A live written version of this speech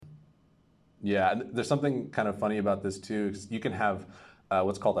Yeah, and there's something kind of funny about this too. 'Cause you can have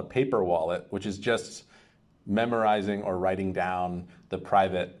what's called a paper wallet, which is just memorizing or writing down the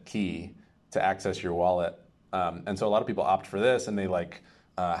private key to access your wallet. And so a lot of people opt for this, and they like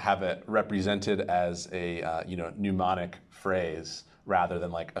have it represented as a mnemonic phrase rather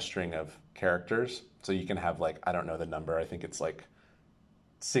than like a string of characters. So you can have like, I don't know the number. I think it's like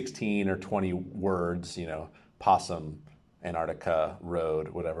 16 or 20 words, possum, Antarctica, road,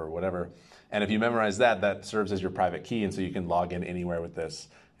 whatever, whatever. And if you memorize that, that serves as your private key. And so you can log in anywhere with this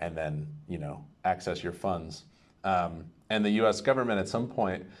and then, access your funds. And the US government at some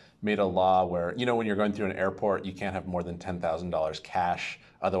point made a law where, when you're going through an airport, you can't have more than $10,000 cash.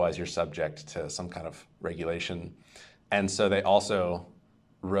 Otherwise, you're subject to some kind of regulation. And so they also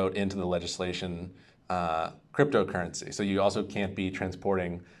wrote into the legislation cryptocurrency. So you also can't be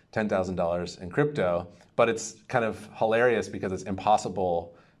transporting $10,000 in crypto, but it's kind of hilarious because it's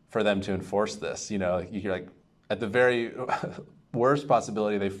impossible for them to enforce this. You're like, at the very worst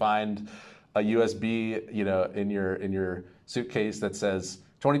possibility, they find a USB, in your suitcase that says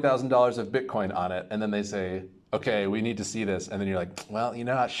 $20,000 of Bitcoin on it, and then they say, okay, we need to see this. And then you're like, well,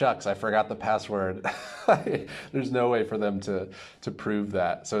 shucks, I forgot the password. There's no way for them to prove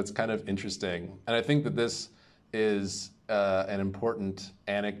that. So it's kind of interesting. And I think that this is an important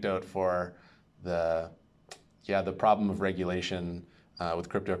anecdote for the problem of regulation with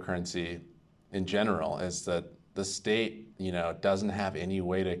cryptocurrency in general, is that the state, doesn't have any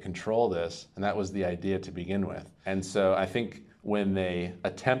way to control this. And that was the idea to begin with. And so I think when they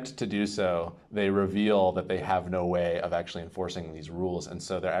attempt to do so, they reveal that they have no way of actually enforcing these rules. And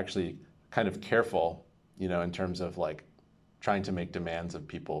so they're actually kind of careful, in terms of like trying to make demands of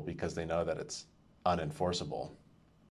people because they know that it's unenforceable.